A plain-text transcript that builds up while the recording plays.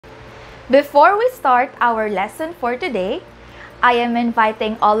Before we start our lesson for today, I am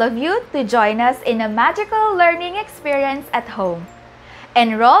inviting all of you to join us in a magical learning experience at home.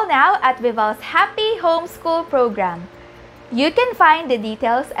 Enroll now at Vibal's Happy Homeschool program. You can find the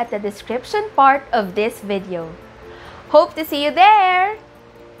details at the description part of this video. Hope to see you there!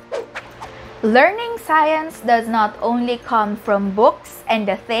 Learning science does not only come from books and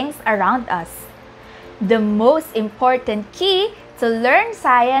the things around us. The most important key to learn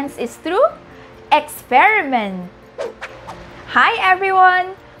science is through experiment. Hi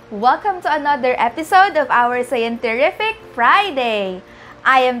everyone! Welcome to another episode of our Scientific Friday.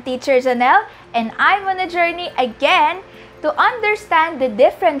 I am Teacher Janelle and I'm on a journey again to understand the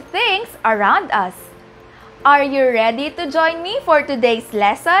different things around us. Are you ready to join me for today's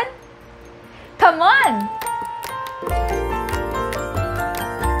lesson? Come on!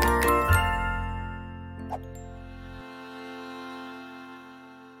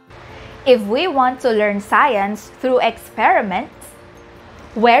 If we want to learn science through experiments,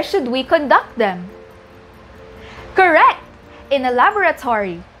 where should we conduct them? Correct! In a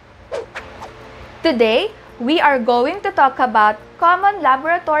laboratory. Today, we are going to talk about common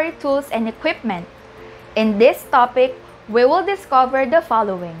laboratory tools and equipment. In this topic, we will discover the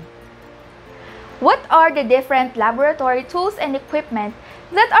following. What are the different laboratory tools and equipment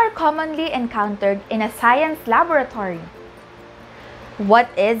that are commonly encountered in a science laboratory? What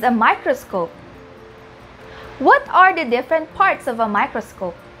is a microscope? What are the different parts of a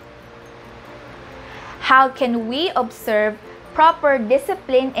microscope? How can we observe proper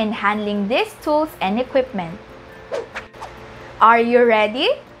discipline in handling these tools and equipment? Are you ready?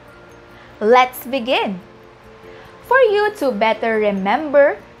 Let's begin. For you to better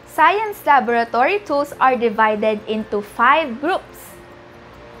remember, science laboratory tools are divided into 5 groups: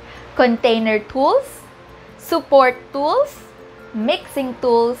 container tools, support tools, mixing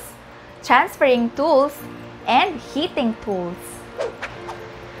tools, transferring tools, and heating tools.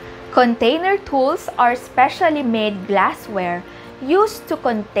 Container tools are specially made glassware used to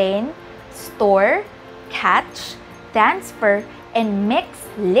contain, store, catch, transfer, and mix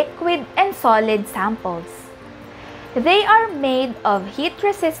liquid and solid samples. They are made of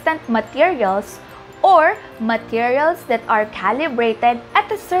heat-resistant materials or materials that are calibrated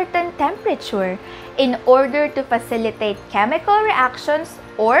at a certain temperature in order to facilitate chemical reactions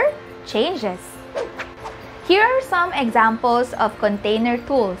or changes. Here are some examples of container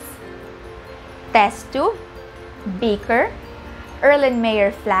tools: test tube, beaker,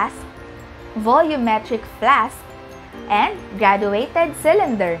 Erlenmeyer flask, volumetric flask, and graduated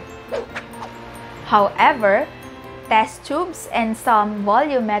cylinder. However, test tubes and some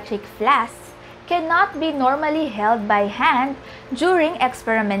volumetric flasks cannot be normally held by hand during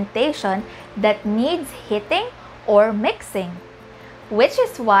experimentation that needs heating or mixing, which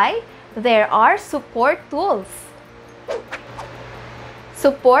is why there are support tools.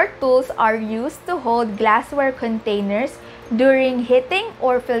 Support tools are used to hold glassware containers during heating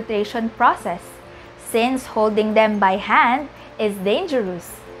or filtration process, since holding them by hand is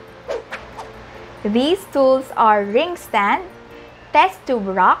dangerous. These tools are ring stand, test tube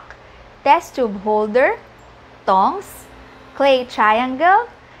rock, test tube holder, tongs, clay triangle,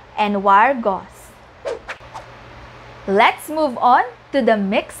 and wire gauze. Let's move on to the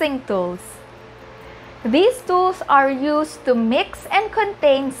mixing tools. These tools are used to mix and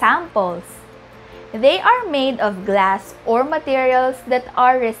contain samples. They are made of glass or materials that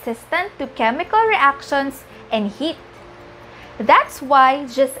are resistant to chemical reactions and heat. That's why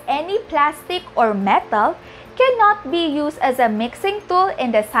just any plastic or metal cannot be used as a mixing tool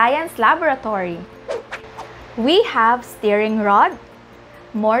in the science laboratory. We have stirring rod,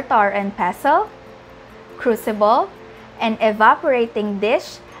 mortar and pestle, crucible, and evaporating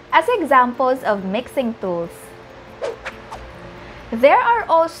dish as examples of mixing tools. There are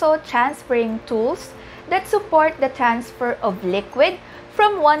also transferring tools that support the transfer of liquid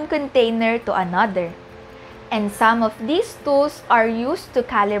from one container to another. And some of these tools are used to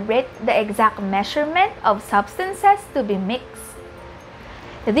calibrate the exact measurement of substances to be mixed.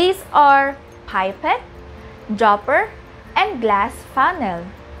 These are pipette, dropper, and glass funnel.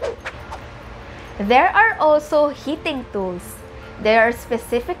 There are also heating tools. They are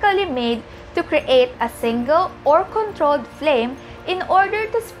specifically made to create a single or controlled flame in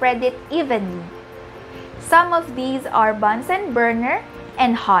order to spread it evenly. Some of these are Bunsen burner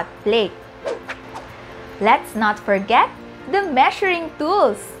and hot plate. Let's not forget the measuring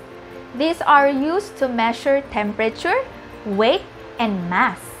tools. These are used to measure temperature, weight, and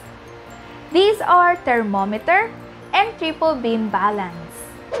mass. These are thermometer and triple beam balance.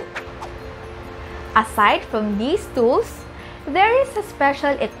 Aside from these tools, there is a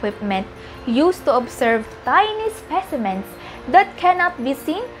special equipment used to observe tiny specimens that cannot be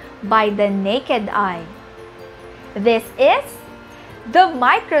seen by the naked eye. This is the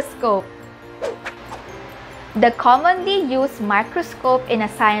microscope. The commonly used microscope in a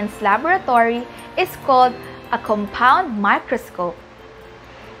science laboratory is called a compound microscope.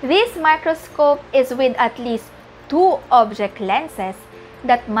 This microscope is with at least 2 object lenses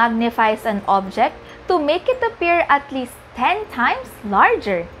that magnifies an object to make it appear at least 10 times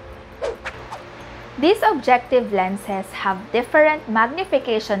larger. These objective lenses have different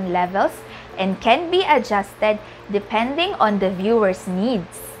magnification levels and can be adjusted depending on the viewer's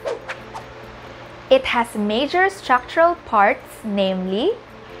needs. It has major structural parts, namely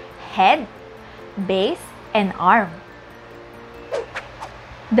head, base, and arm.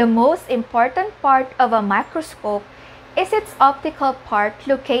 The most important part of a microscope is its optical part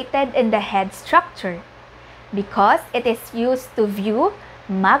located in the head structure, because it is used to view,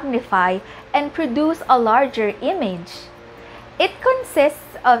 magnify, and produce a larger image. It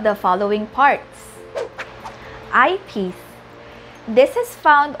consists of the following parts. Eyepiece. This is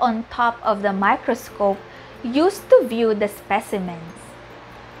found on top of the microscope used to view the specimens.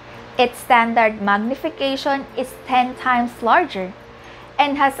 Its standard magnification is 10 times larger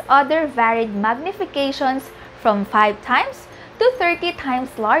and has other varied magnifications from 5 times to 30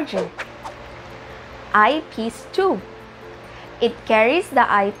 times larger. Eyepiece 2. It carries the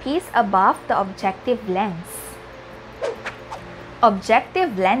eyepiece above the objective lens.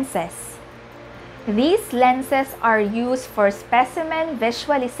 Objective lenses. These lenses are used for specimen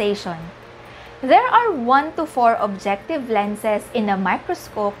visualization. There are 1 to 4 objective lenses in a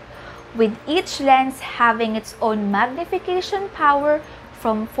microscope, with each lens having its own magnification power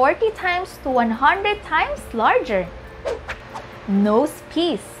from 40 times to 100 times larger. Nose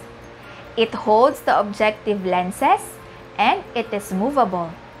piece. It holds the objective lenses and it is movable.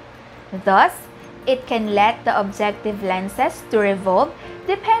 Thus, it can let the objective lenses to revolve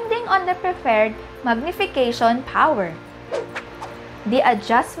depending on the preferred magnification power. The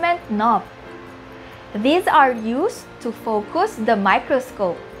adjustment knob. These are used to focus the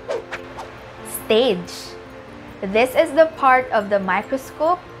microscope. Stage. This is the part of the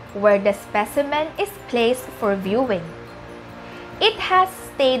microscope where the specimen is placed for viewing. It has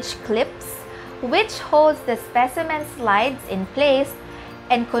stage clips which holds the specimen slides in place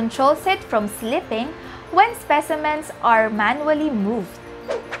and controls it from slipping when specimens are manually moved.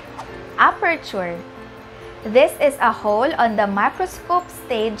 Aperture. This is a hole on the microscope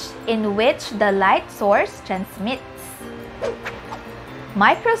stage in which the light source transmits.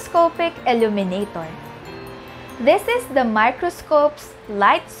 Microscopic illuminator. This is the microscope's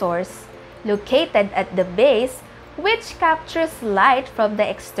light source located at the base, which captures light from the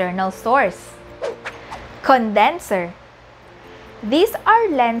external source. Condenser. These are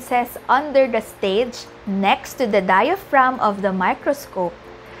lenses under the stage next to the diaphragm of the microscope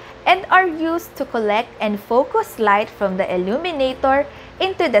and are used to collect and focus light from the illuminator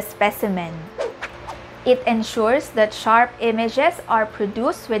into the specimen. It ensures that sharp images are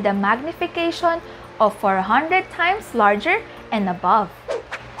produced with a magnification of 400 times larger and above.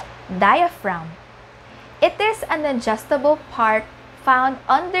 Diaphragm. It is an adjustable part found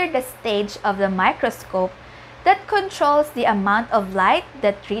under the stage of the microscope that controls the amount of light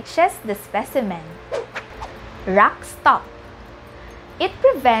that reaches the specimen. Rack stop. It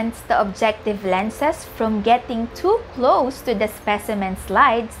prevents the objective lenses from getting too close to the specimen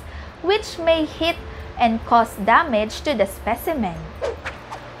slides, which may hit and cause damage to the specimen.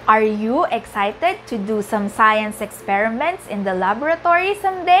 Are you excited to do some science experiments in the laboratory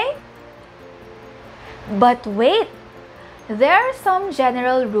someday? But wait! There are some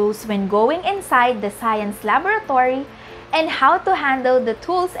general rules when going inside the science laboratory and how to handle the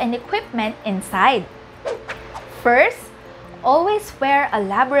tools and equipment inside. First, always wear a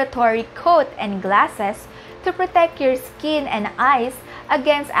laboratory coat and glasses to protect your skin and eyes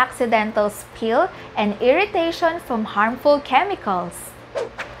against accidental spill and irritation from harmful chemicals.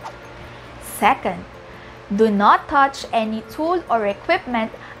 Second, do not touch any tool or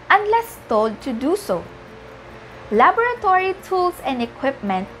equipment unless told to do so. Laboratory tools and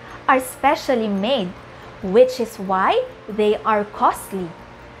equipment are specially made, which is why they are costly.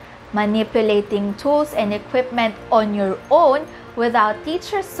 Manipulating tools and equipment on your own without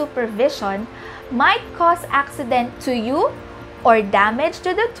teacher supervision might cause accident to you or damage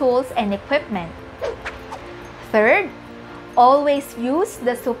to the tools and equipment. Third, always use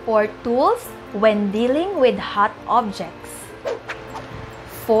the support tools when dealing with hot objects.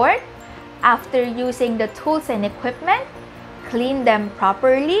 Fourth, after using the tools and equipment, clean them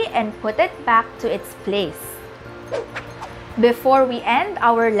properly and put it back to its place. Before we end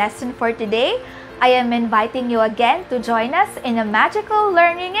our lesson for today, I am inviting you again to join us in a magical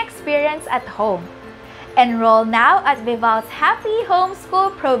learning experience at home. Enroll now at Vibal's Happy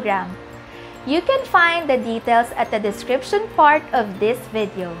Homeschool program. You can find the details at the description part of this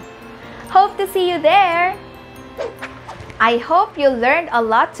video. Hope to see you there! I hope you learned a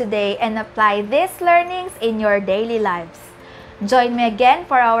lot today and apply these learnings in your daily lives. Join me again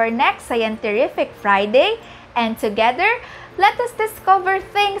for our next Scientific Friday, and together, let us discover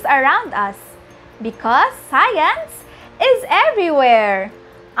things around us, because science is everywhere.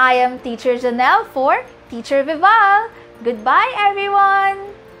 I am Teacher Janelle for Teacher Vibal. Goodbye,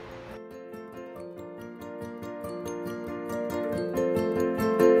 everyone!